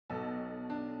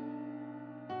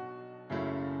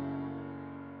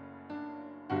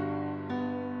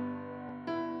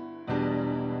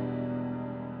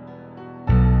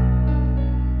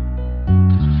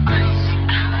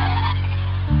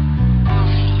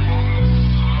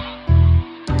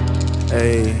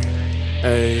Hey,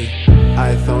 hey,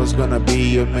 I thought I was gonna be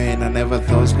your man, I never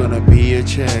thought I was gonna be a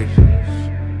check.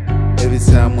 Every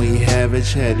time we have a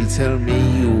chat, you tell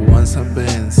me you want some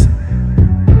bands.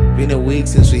 Been a week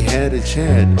since we had a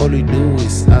chat, all you do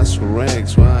is ask for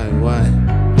rags, why?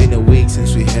 Been a week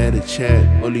since we had a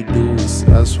chat, all you do is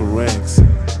ask for rags.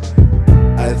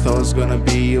 I thought I was gonna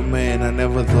be your man, I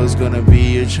never thought I was gonna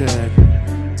be a check.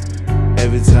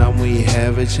 Every time we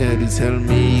have a chat, you tell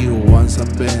me you want some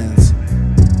bands.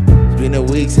 It's been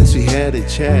a week since we had a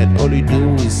chat, all you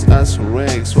do is ask for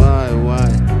rags, why?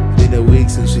 Been a week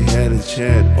since we had a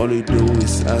chat, all you do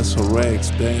is ask for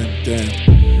rags, damn.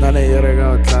 Nane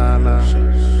yerega utlala,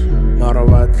 mara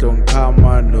batlong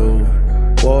kamano,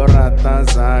 bora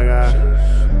tazaga,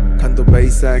 kanto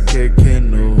baisa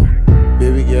kekeno,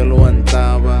 baby girl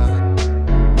wantaba,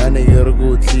 nane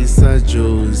yerega utlisa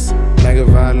juice, nage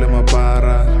vale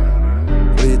mapara,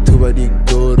 rito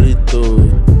badiko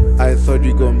rito. I thought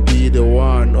you gon' be the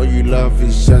one, all you love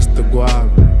is just the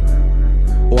guap.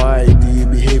 Why do you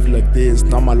behave like this?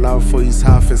 Now my love for you is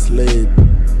half as late.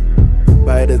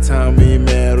 By the time we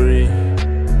marry,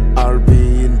 I'll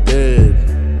be in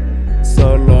bed.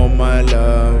 So long my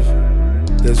love,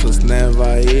 this was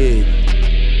never it.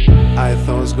 I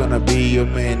thought I was gonna be your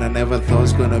man, I never thought I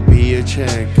was gonna be a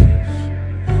check.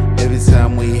 Every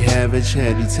time we have a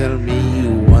chat, you tell me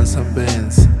you want some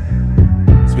bands.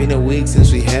 It's been a week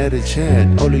since we had a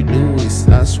chat, all you do is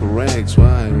ask for rags,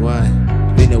 why?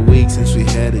 Been a week since we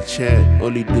had a chat,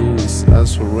 all you do is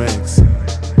ask for rags.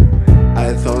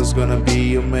 I thought I was gonna be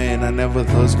your man, I never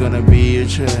thought I was gonna be a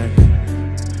check.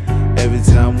 Every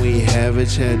time we have a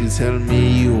chat, you tell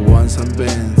me you want some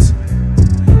bands.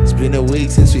 It's been a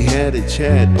week since we had a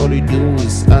chat, all you do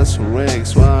is ask for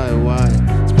rags, why?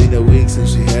 It's been a week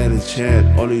since we had a chat,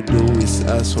 all you do is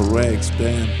ask for rags,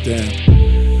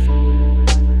 damn.